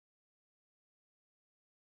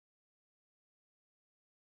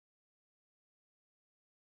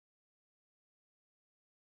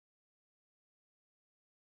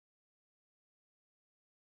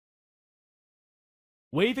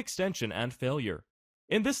Wave extension and failure.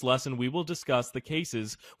 In this lesson, we will discuss the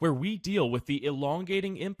cases where we deal with the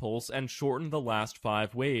elongating impulse and shorten the last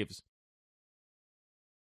 5 waves.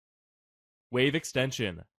 Wave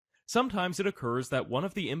extension. Sometimes it occurs that one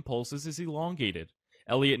of the impulses is elongated.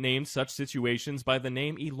 Elliott named such situations by the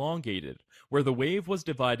name elongated, where the wave was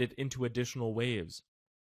divided into additional waves.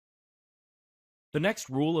 The next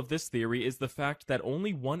rule of this theory is the fact that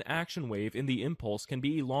only one action wave in the impulse can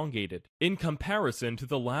be elongated, in comparison to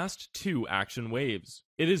the last 2 action waves.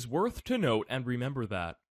 It is worth to note and remember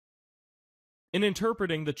that. In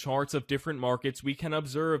interpreting the charts of different markets, we can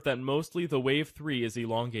observe that mostly the wave 3 is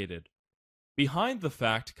elongated. Behind the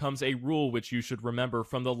fact comes a rule which you should remember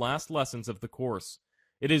from the last lessons of the course.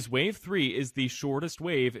 It is wave 3 is the shortest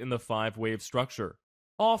wave in the 5-wave structure.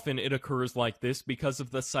 Often it occurs like this because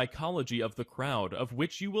of the psychology of the crowd, of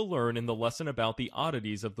which you will learn in the lesson about the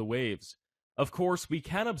oddities of the waves. Of course, we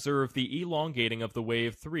can observe the elongating of the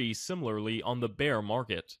wave 3 similarly on the bear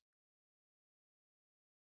market.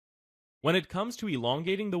 When it comes to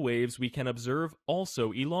elongating the waves, we can observe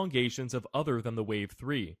also elongations of other than the wave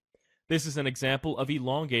 3. This is an example of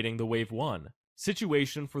elongating the wave 1,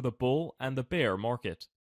 situation for the bull and the bear market.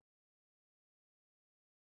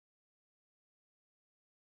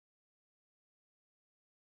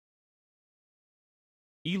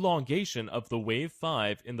 Elongation of the wave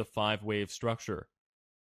 5 in the 5-wave structure.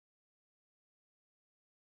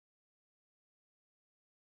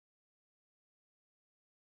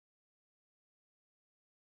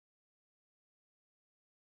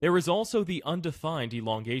 There is also the undefined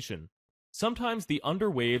elongation. Sometimes the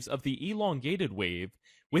underwaves of the elongated wave,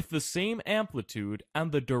 with the same amplitude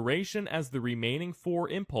and the duration as the remaining 4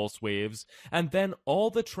 impulse waves, and then all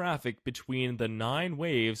the traffic between the 9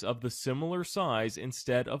 waves of the similar size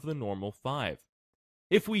instead of the normal 5.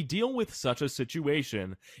 If we deal with such a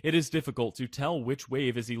situation, it is difficult to tell which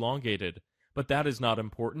wave is elongated, but that is not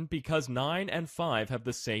important because 9 and 5 have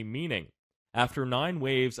the same meaning. After 9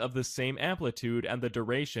 waves of the same amplitude and the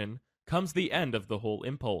duration comes the end of the whole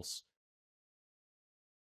impulse.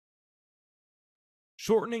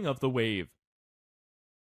 Shortening of the wave.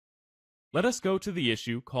 Let us go to the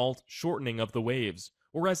issue called shortening of the waves,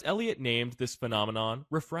 or as Elliott named this phenomenon,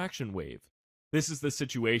 refraction wave. This is the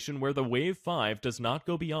situation where the wave 5 does not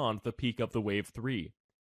go beyond the peak of the wave 3.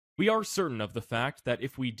 We are certain of the fact that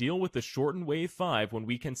if we deal with the shortened wave 5 when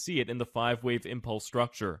we can see it in the 5-wave impulse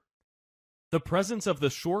structure, the presence of the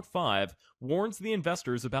short 5 warns the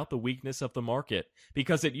investors about the weakness of the market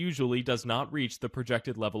because it usually does not reach the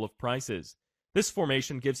projected level of prices. This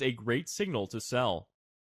formation gives a great signal to sell.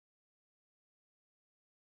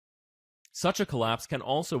 Such a collapse can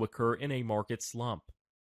also occur in a market slump.